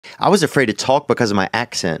I was afraid to talk because of my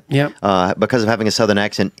accent. Because of having a Southern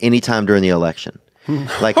accent anytime during the election.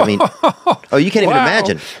 Like, I mean, oh, you can't even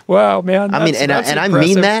imagine. Wow, man. I mean, and I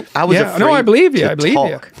mean that. I was afraid no, I believe you. to I believe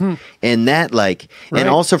talk. you. And that, like, Right. and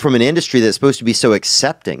also from an industry that's supposed to be so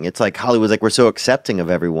accepting. It's like Hollywood's like, we're so accepting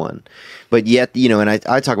of everyone. But yet, you know, and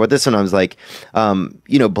I talk about this sometimes, like,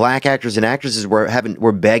 you know, black actors and actresses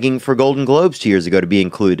were begging for Golden Globes 2 years ago to be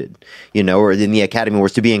included, you know, or in the Academy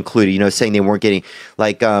Awards to be included, you know, saying they weren't getting,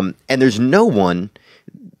 like, and there's no one,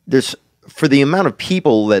 for the amount of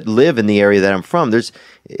people that live in the area that I'm from, there's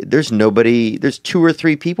nobody, there's 2 or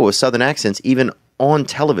 3 people with Southern accents even on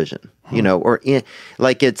television, you know, or in,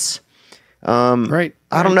 like, it's, Right.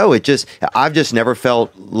 I don't know. I've just never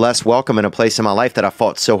felt less welcome in a place in my life that I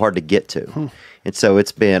fought so hard to get to. And so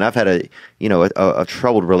I've had a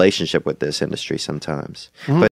troubled relationship with this industry sometimes. But